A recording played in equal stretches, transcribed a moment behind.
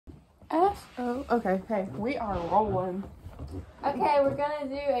S-O. Okay, hey, we are rolling. Okay, we're gonna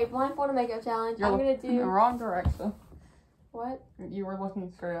do a blindfolded makeup challenge. You're I'm gonna in the do. wrong direction. What? You were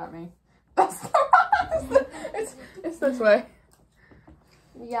looking straight at me. That's it's this way.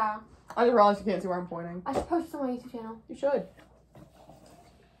 Yeah. I just realized you can't see where I'm pointing. I should post this on my YouTube channel. You should.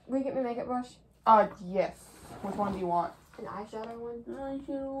 Will you get me a makeup brush? Yes. Which one do you want? An eyeshadow one.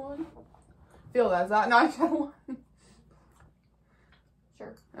 Eyeshadow one. Feel that. Is that an eyeshadow one?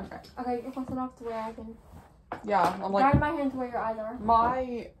 Sure. Okay. Okay, you can close it off to where I can. Yeah, I'm like. Guide my hand to where your eyes are.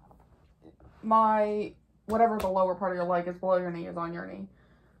 My whatever the lower part of your leg is below your knee is on your knee.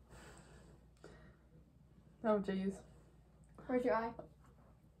 Oh jeez. Where's your eye?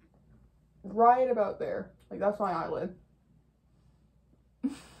 Right about there. Like that's my eyelid. I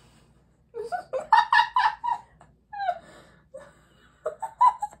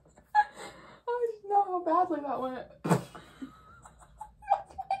just know how badly that went.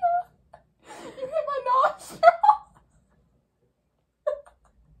 You hit my nostril.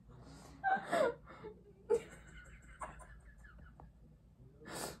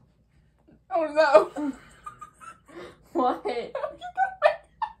 Oh no. What?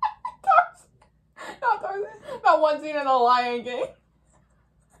 Not Tarzan. That one scene in The Lion King.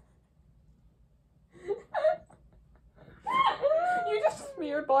 You just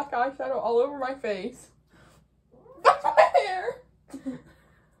smeared black eyeshadow all over my face. That's my hair.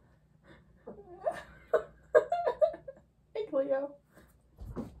 Hey Cleo.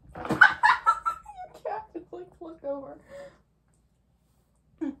 Your cat just like flipped over.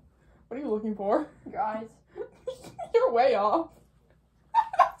 What are you looking for? Your eyes. You're way off.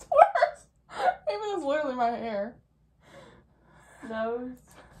 That's worse. Maybe that's literally my hair. Nose.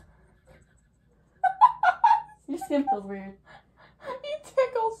 Your skin feels weird. You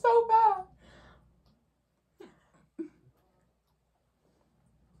tickle so bad.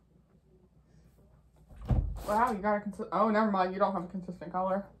 Wow, you got a consistent. Oh, never mind. You don't have a consistent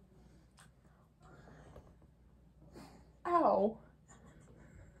color. Ow.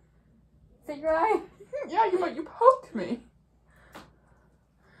 Is it your eye? Yeah, but you poked me.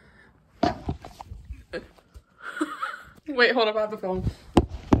 Wait, hold up. I have the film.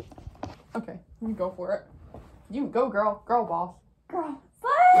 Okay, you go for it. You go, girl. Girl boss. Girl.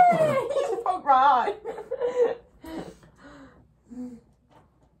 Slay! You just poked my eye.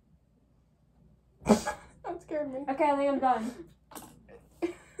 That scared me. Okay, I think I'm done. Oh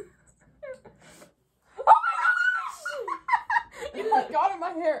my gosh! You like got in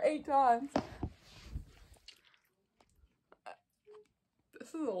my hair 8 times. This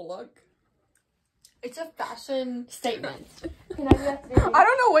is a look. It's a fashion statement. Can I do that today? I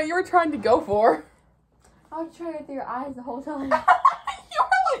don't know what you were trying to go for. I was trying to go through your eyes the whole time. You were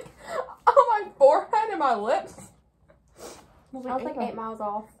like on my forehead and my lips. I was like 8 miles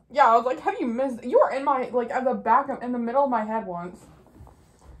off. Yeah, I was like, how do you miss? You were in my, like, at the back of, in the middle of my head once.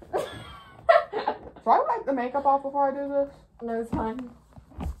 Should I wipe the makeup off before I do this? No, it's fine.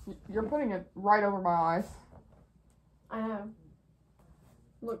 You're putting it right over my eyes. I know.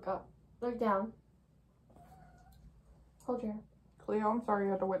 Look up. Look down. Hold your hair. Cleo, I'm sorry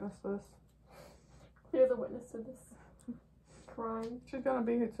you had to witness this. You're the witness to this crime. She's gonna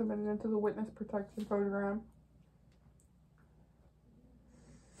be submitted into the witness protection program.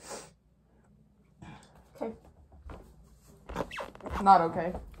 Okay. Not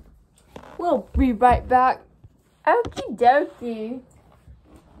okay. We'll be right back. Okie dokie.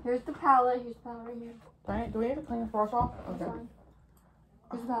 Here's the palette. Here's the palette right here. Do we need to clean this brush off? That's Okay. fine.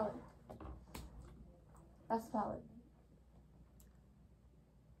 Here's the palette. That's the palette.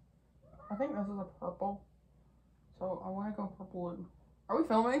 I think this is a purple. So I want to go purple blue. Are we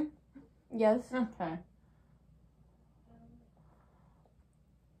filming? Yes. Okay.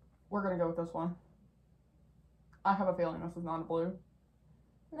 We're gonna go with this one. I have a feeling this is not a blue.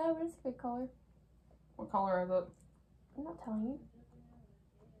 No, but it's a good color. What color is it? I'm not telling you.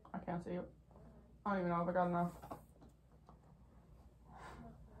 I can't see it. I don't even know if I got enough.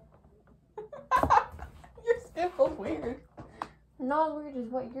 Your skin feels weird. Not as weird as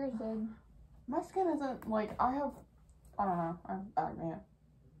what yours did. My skin isn't like, I don't know, I have acne.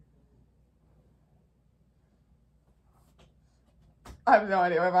 I have no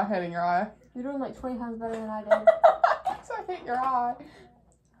idea if I'm hitting your eye. You're doing like 20 times better than I did. So I hit your eye.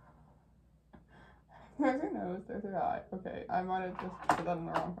 There's your nose, there's your eye. Okay, I might have just put that in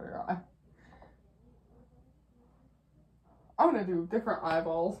the wrong part of your eye. I'm gonna do different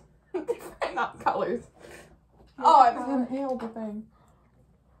eyeballs. Different, not colors. Oh, I just inhaled the thing.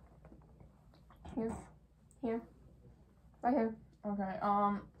 Here. Here. Right here. Okay,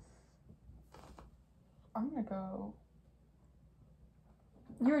 I'm gonna go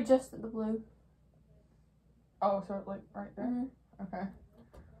You were just at the blue. Oh, so like right there? Mm-hmm. Okay.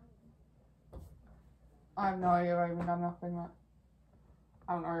 I have no idea if I even got enough pigment.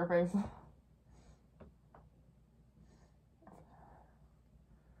 I don't know your face.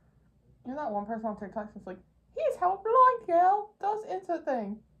 You're that one person on TikTok that's like, here's how a blind girl does insert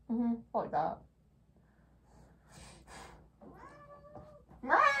thing. Mm-hmm. Like that.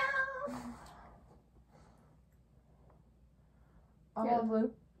 You're at the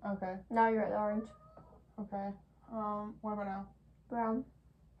blue. Okay. Now you're at the orange. Okay. What about now? Brown.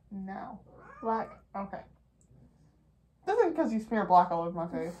 Now. Black. Okay. This isn't because you smear black all over my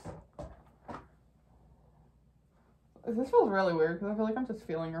face. This feels really weird because I feel like I'm just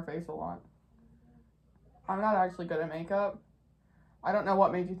feeling your face a lot. I'm not actually good at makeup. I don't know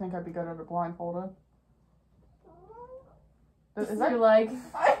what made you think I'd be good at it blindfolded. Is that your leg?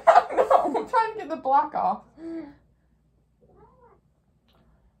 I don't know. I'm trying to get the black off.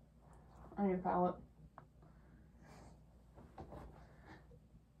 I need a palette.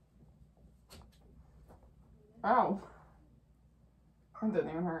 Ow. That didn't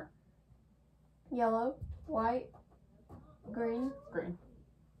even hurt. Yellow. White. Green. Green.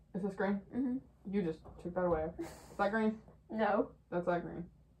 Is this green? Mm-hmm. You just took that away. Is that green? No. That's that green.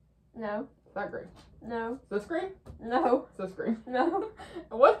 No. Is that green? No. Is this green? No. Is this green? No.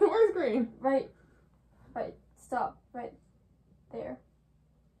 Where's green? Right. Stop. Right there.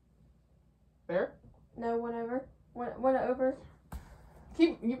 There? No, one over. One over.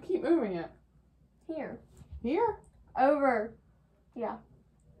 You keep moving it. Here. Here? Over. Yeah.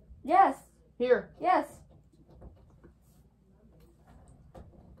 Yes. Here. Yes.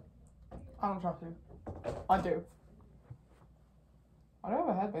 I don't trust you. I do. I don't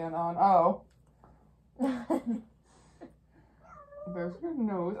have a headband on. Oh. There's your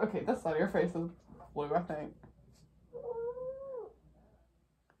nose. Okay, this side of your face is blue, I think.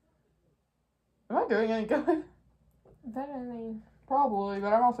 Am I doing any good? Better than me. Probably,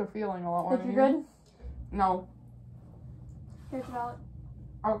 but I'm also feeling a lot more. Think you're good? No. Here's the palette.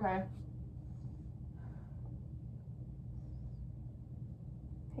 Okay.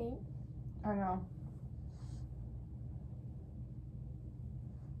 Paint. I know.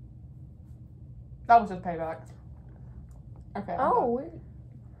 That was just payback. Okay. Oh.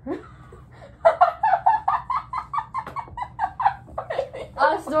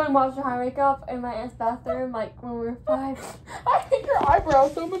 I was doing Monster High makeup in my aunt's bathroom, like when we were 5. I hate your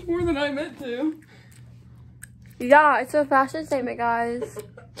eyebrows so much more than I meant to. Yeah, it's a fashion statement, guys.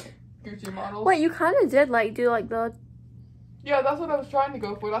 Gucci models. Wait, you kind of did like do like the. Yeah, that's what I was trying to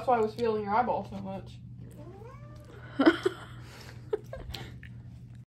go for. That's why I was feeling your eyeball so much.